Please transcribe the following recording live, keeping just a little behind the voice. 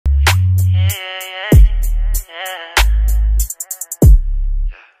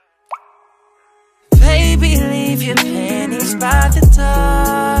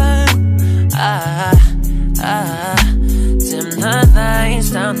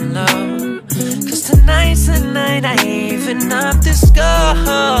down low. Cause tonight's the night I even up the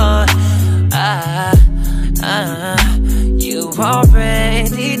score. You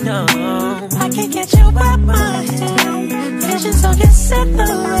already know I can't get you out my head. Visions all get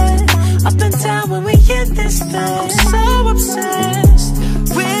silhouette up and down when we hit this bed. I'm so obsessed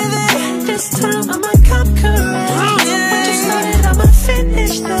with it. This time I'ma come correct. When you started, I'ma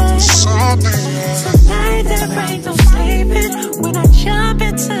finish that. Tonight there ain't no sleeping. When I jump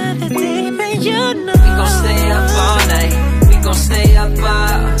into the deep end, you know we gon' stay up all night. We gon' stay up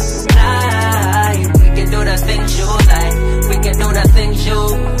all night. We can do the things you like. We can do the things you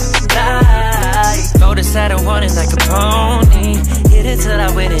like. Throw the saddle on it like a pony. Hit it till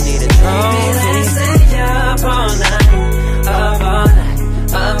I win and need a trophy. Let's stay up all night. Up all night.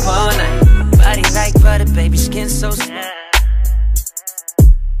 Up all night. Body like butter, baby, skin so soft.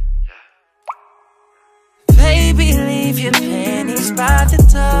 Baby, leave your panties by the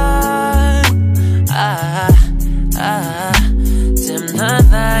door. Dim the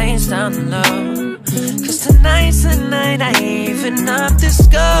lights down low. Cause tonight's the night I even up the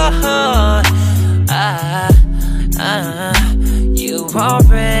score. You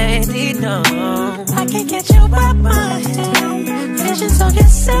already know I can't get you out my head. Visions all get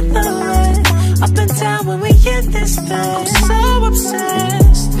silhouette up and down when we hit this bed. I'm so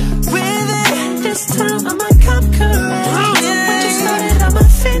obsessed with it. This time I'ma come correct. When you started, I'ma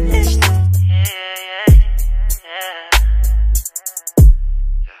finish that.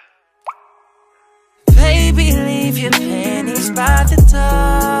 Baby, leave your panties by the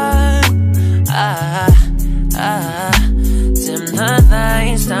door. Dim the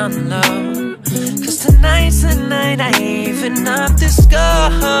lights down low. Cause tonight's the night I even up the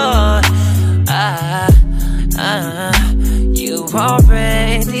score. You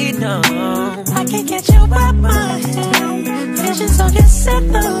already know I can't get you out my head. Visions all get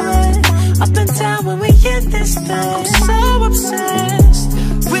silhouette up and down when we hit this bed. I'm so obsessed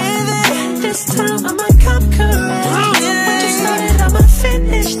with it. This time I'ma come correct. When you started, I'ma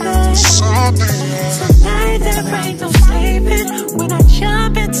finish that. Tonight there ain't no sleeping. When I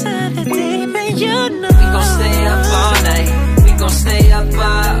jump into the deep end, you know we gon' stay up all night. We gon' stay up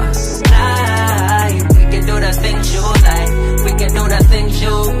all night. We can do the things you like. We can do the things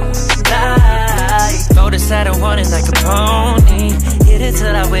you like. Throw the saddle on it like a pony. Hit it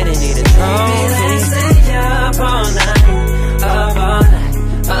till I win and need a trophy. Let's stay up all night. Up all night.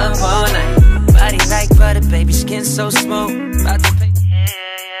 Up all night. Body like butter, baby, skin so smooth. About to pay.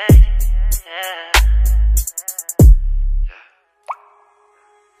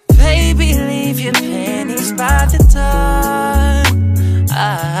 Baby, leave your panties by the door.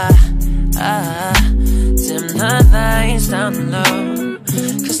 Dim the lights down low.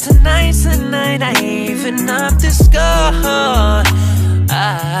 Cause tonight's the night I even up the score.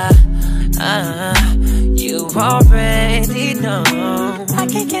 You already know I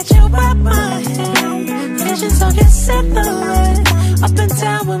can't get you out my head. Visions all get silhouette up and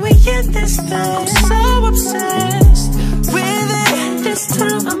down when we hit this bed. I'm so obsessed with it. This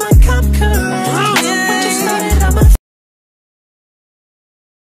time I'ma come correct. When you started, I'ma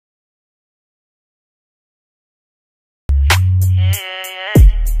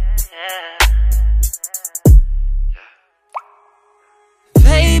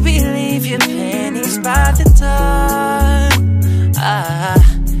Baby, leave your panties by the door.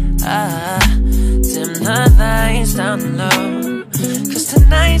 Dim the lights down low. Cause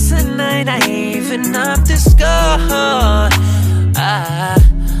tonight's the night I even up the score.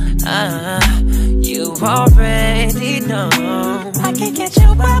 You already know I can't get you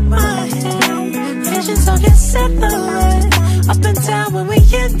out my head. Visions all get silhouette up and down when we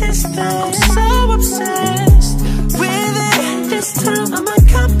hit this bed. I'm so obsessed with it. This time I'ma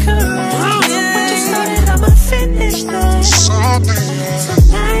come correct. When you started, I'ma finish that.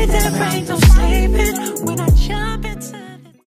 Tonight there ain't no sleeping. When I jump